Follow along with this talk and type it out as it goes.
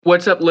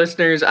What's up,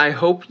 listeners? I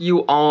hope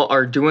you all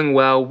are doing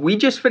well. We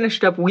just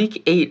finished up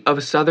week 8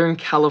 of Southern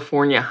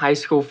California high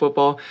school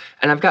football,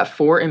 and I've got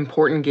 4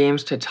 important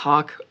games to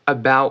talk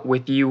about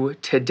with you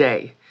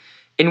today.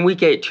 In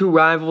week 8, 2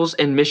 rivals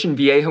in Mission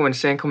Viejo and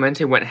San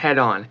Clemente went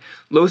head-on.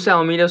 Los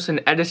Alamitos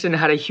and Edison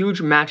had a huge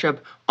matchup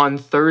on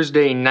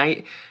Thursday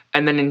night,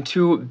 and then in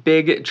 2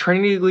 big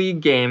Trinity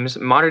League games,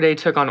 Mater Dei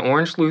took on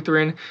Orange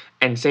Lutheran,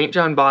 and St.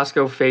 John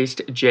Bosco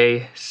faced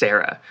J.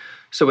 Sarah.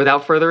 So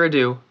without further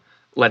ado,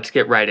 let's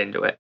get right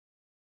into it.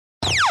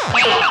 5,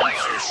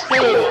 4,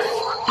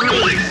 3,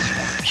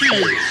 2,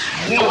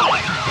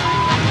 1.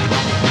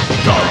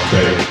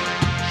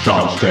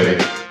 Sean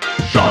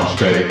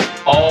State.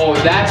 Oh,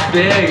 that's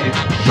big.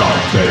 Sean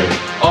State.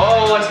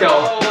 Oh, let's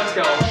go.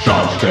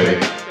 Sean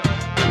State.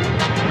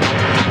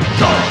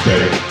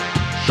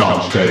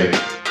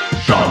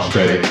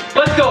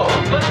 Let's go.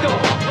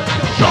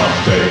 Sean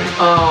State.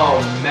 Oh,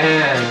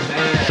 man.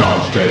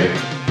 Sean State.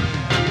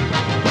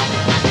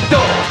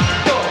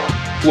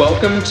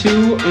 Welcome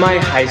to my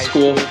high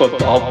school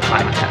football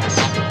podcast.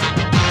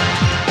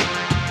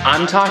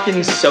 I'm talking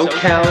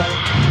SoCal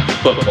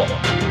football.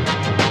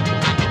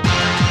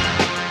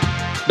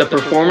 The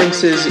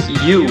performances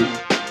you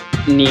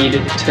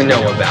need to know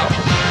about.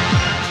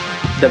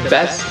 The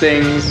best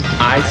things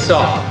I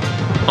saw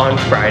on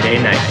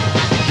Friday night.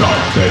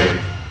 Sean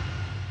State.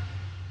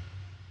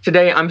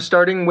 Today, I'm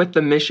starting with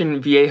the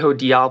Mission Viejo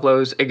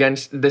Diablos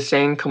against the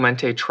San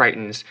Clemente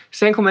Tritons.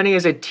 San Clemente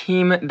is a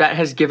team that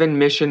has given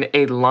Mission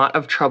a lot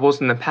of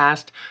troubles in the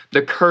past.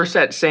 The curse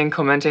at San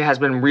Clemente has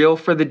been real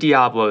for the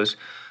Diablos,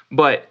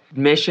 but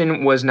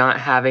Mission was not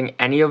having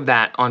any of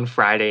that on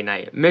Friday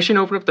night. Mission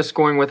opened up the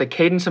scoring with a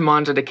Caden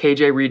Samanza to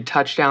KJ Reed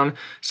touchdown.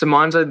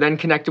 Samanza then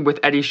connected with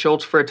Eddie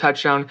Schultz for a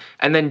touchdown,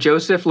 and then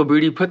Joseph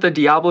Labuti put the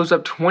Diablos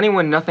up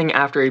 21-0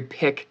 after a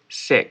pick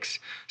 6.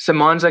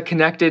 Samanza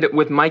connected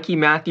with Mikey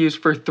Matthews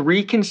for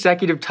 3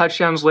 consecutive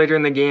touchdowns later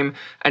in the game,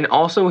 and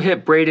also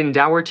hit Braden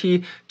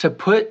Dougherty to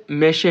put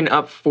Mission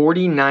up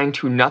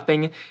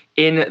 49-0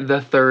 in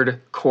the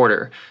third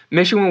quarter.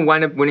 Mission will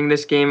wind up winning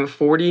this game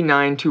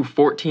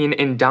 49-14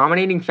 in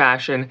dominating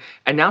fashion,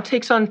 and now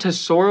takes on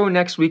Tesoro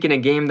next week in a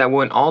game that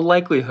will in all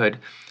likelihood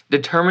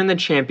determine the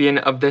champion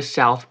of the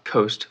South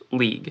Coast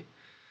League.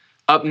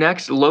 Up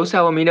next, Los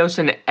Alamitos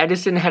and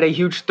Edison had a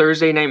huge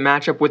Thursday night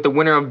matchup, with the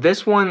winner of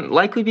this one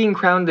likely being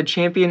crowned the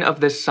champion of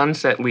the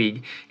Sunset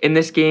League. In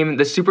this game,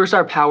 the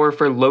superstar power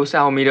for Los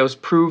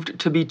Alamitos proved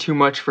to be too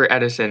much for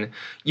Edison.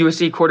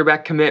 USC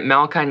quarterback commit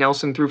Malachi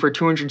Nelson threw for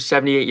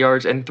 278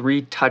 yards and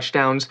 3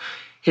 touchdowns.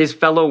 His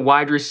fellow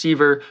wide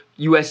receiver,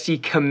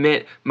 USC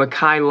commit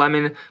Makai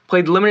Lemon,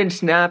 played limited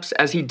snaps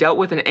as he dealt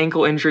with an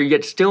ankle injury,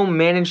 yet still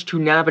managed to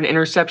nab an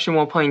interception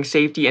while playing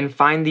safety and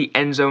find the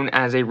end zone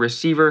as a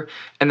receiver.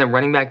 And then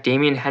running back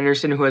Damian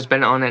Henderson, who has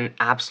been on an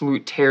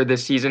absolute tear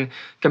this season,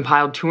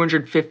 compiled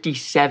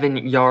 257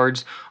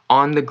 yards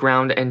on the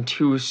ground and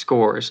 2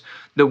 scores.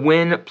 The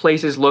win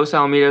places Los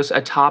Alamitos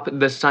atop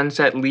the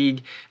Sunset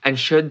League and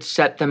should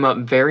set them up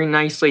very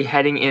nicely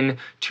heading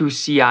into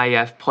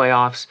CIF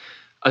playoffs.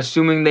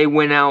 Assuming they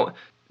win out,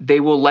 they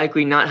will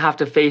likely not have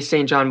to face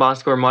St. John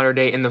Bosco or Mater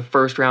Dei in the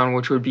first round,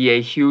 which would be a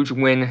huge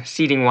win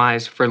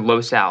seeding-wise for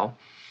Los Al.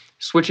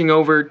 Switching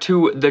over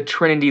to the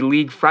Trinity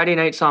League, Friday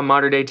night saw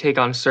Mater Dei take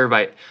on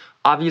Servite.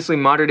 Obviously,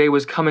 Mater Dei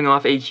was coming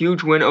off a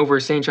huge win over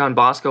St. John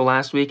Bosco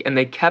last week, and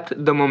they kept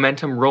the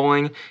momentum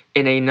rolling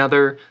in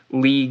another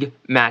league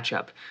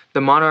matchup. The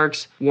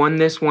Monarchs won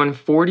this one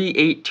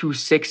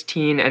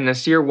 48-16, and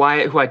Nasir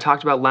Wyatt, who I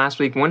talked about last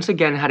week, once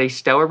again had a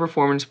stellar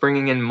performance,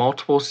 bringing in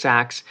multiple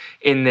sacks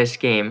in this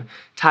game.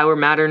 Tyler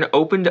Mattern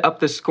opened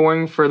up the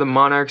scoring for the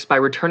Monarchs by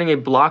returning a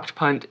blocked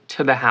punt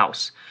to the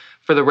house.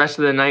 For the rest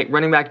of the night,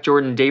 running back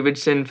Jordan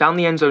Davidson found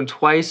the end zone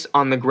twice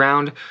on the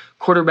ground.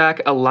 Quarterback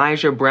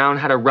Elijah Brown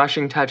had a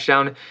rushing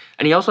touchdown,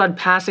 and he also had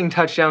passing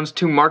touchdowns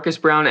to Marcus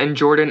Brown and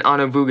Jordan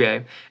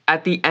Onavuge.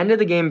 At the end of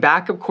the game,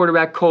 backup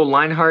quarterback Cole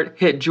Leinhart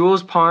hit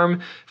Jules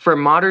Parham for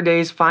Mater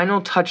Dei's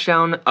final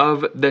touchdown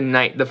of the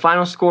night. The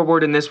final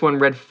scoreboard in this one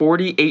read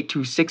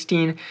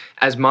 48-16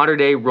 as Mater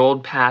Dei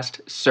rolled past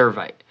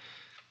Servite.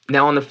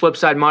 Now on the flip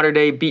side, Mater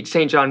Dei beat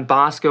St. John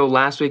Bosco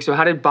last week. So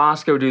how did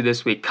Bosco do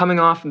this week? Coming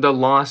off the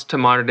loss to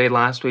Mater Dei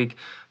last week,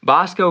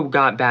 Bosco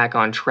got back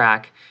on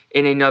track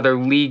in another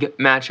league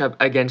matchup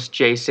against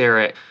J.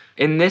 Sarah.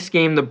 In this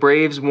game, the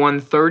Braves won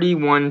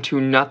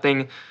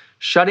 31-0,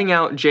 shutting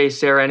out J.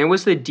 Sarah, and it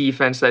was the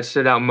defense that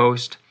stood out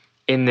most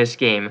in this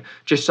game.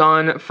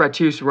 Jason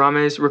Fratus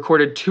Ramirez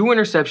recorded 2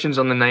 interceptions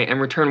on the night and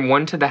returned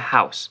 1 to the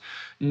house.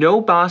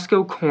 No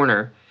Bosco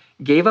corner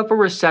gave up a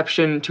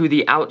reception to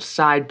the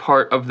outside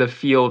part of the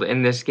field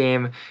in this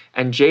game,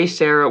 and J.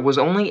 Sarah was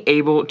only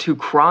able to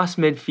cross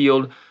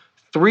midfield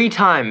 3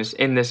 times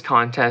in this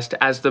contest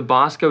as the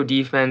Bosco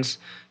defense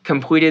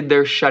completed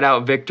their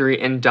shutout victory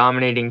in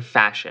dominating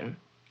fashion.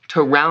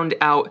 To round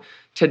out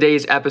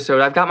today's episode,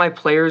 I've got my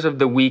players of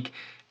the week,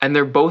 and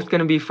they're both going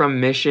to be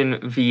from Mission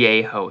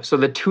Viejo. So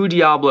the 2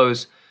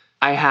 Diablos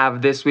I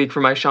have this week for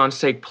my Sean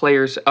State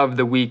players of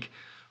the week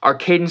are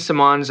Caden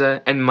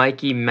Samanza and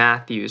Mikey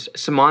Matthews.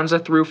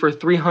 Samanza threw for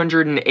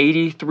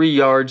 383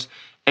 yards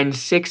and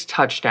 6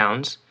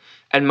 touchdowns.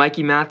 And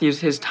Mikey Matthews,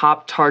 his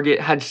top target,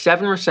 had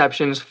 7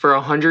 receptions for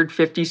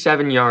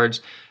 157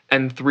 yards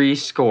and 3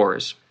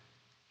 scores.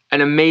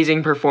 An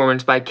amazing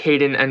performance by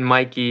Caden and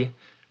Mikey.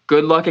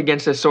 Good luck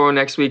against Tesoro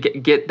next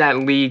week. Get that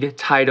league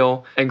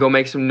title and go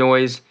make some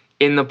noise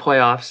in the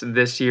playoffs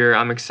this year.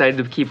 I'm excited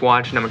to keep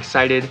watching. I'm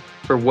excited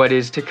for what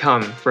is to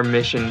come for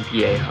Mission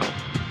Viejo.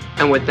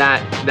 And with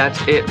that, that's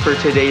it for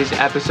today's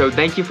episode.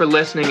 Thank you for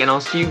listening, and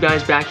I'll see you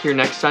guys back here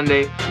next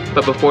Sunday.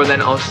 But before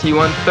then, I'll see you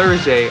on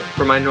Thursday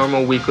for my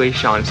normal weekly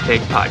Sean's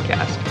Take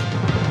podcast.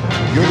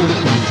 You're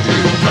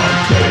listening to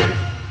Sean's Take.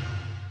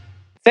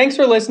 Thanks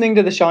for listening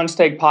to the Sean's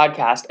Take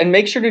podcast, and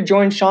make sure to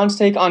join Sean's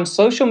Take on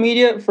social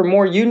media for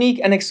more unique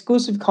and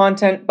exclusive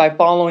content by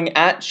following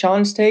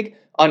 @Sean's Take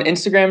on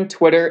Instagram,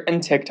 Twitter,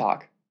 and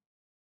TikTok.